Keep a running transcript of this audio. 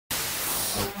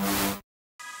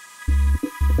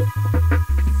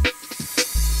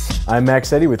I'm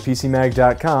Max Eddy with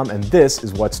PCMag.com, and this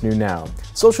is What's New Now.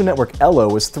 Social network Ello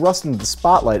was thrust into the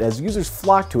spotlight as users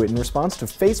flocked to it in response to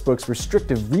Facebook's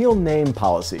restrictive real name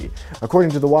policy.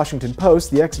 According to the Washington Post,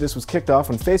 the exodus was kicked off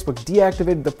when Facebook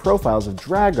deactivated the profiles of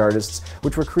drag artists,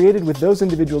 which were created with those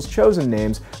individuals' chosen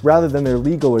names rather than their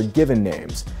legal or given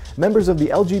names. Members of the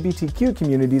LGBTQ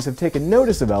communities have taken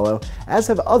notice of Ello, as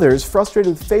have others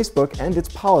frustrated with Facebook and its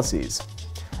policies.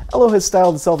 Ello has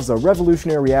styled itself as a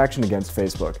revolutionary reaction against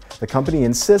Facebook. The company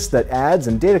insists that ads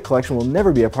and data collection will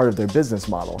never be a part of their business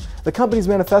model. The company's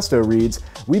manifesto reads,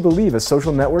 "We believe a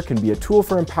social network can be a tool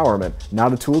for empowerment,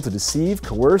 not a tool to deceive,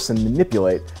 coerce, and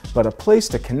manipulate, but a place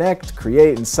to connect,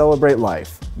 create, and celebrate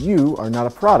life. You are not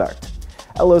a product."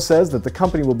 Ello says that the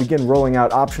company will begin rolling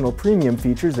out optional premium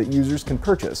features that users can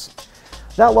purchase.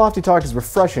 That lofty talk is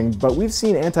refreshing, but we've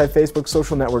seen anti-Facebook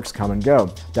social networks come and go.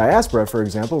 Diaspora, for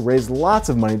example, raised lots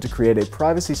of money to create a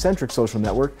privacy-centric social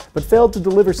network, but failed to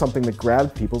deliver something that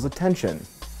grabbed people's attention.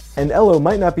 And Ello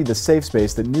might not be the safe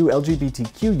space that new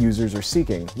LGBTQ users are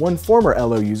seeking. One former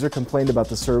Ello user complained about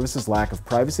the service's lack of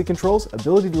privacy controls,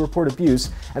 ability to report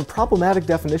abuse, and problematic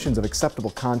definitions of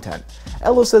acceptable content.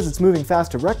 Ello says it's moving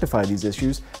fast to rectify these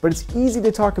issues, but it's easy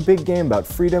to talk a big game about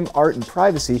freedom, art, and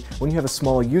privacy when you have a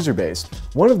small user base.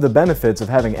 One of the benefits of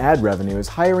having ad revenue is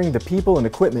hiring the people and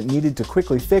equipment needed to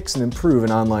quickly fix and improve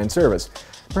an online service.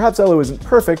 Perhaps Ello isn't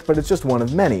perfect, but it's just one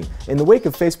of many. In the wake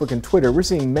of Facebook and Twitter, we're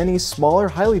seeing many smaller,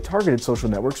 highly targeted social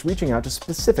networks reaching out to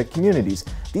specific communities.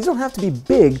 These don't have to be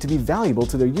big to be valuable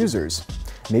to their users.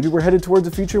 Maybe we're headed towards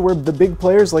a future where the big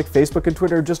players like Facebook and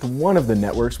Twitter are just one of the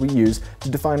networks we use to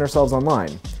define ourselves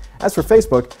online. As for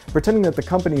Facebook, pretending that the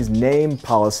company's name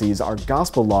policies are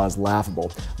gospel law is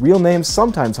laughable. Real names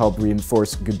sometimes help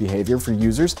reinforce good behavior for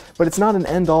users, but it's not an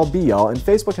end-all be-all, and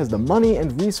Facebook has the money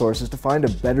and resources to find a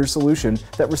better solution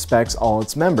that respects all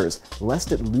its members,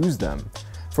 lest it lose them.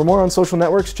 For more on social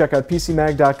networks, check out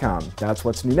PCMag.com. That's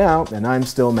What's New Now, and I'm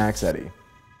still Max Eddy.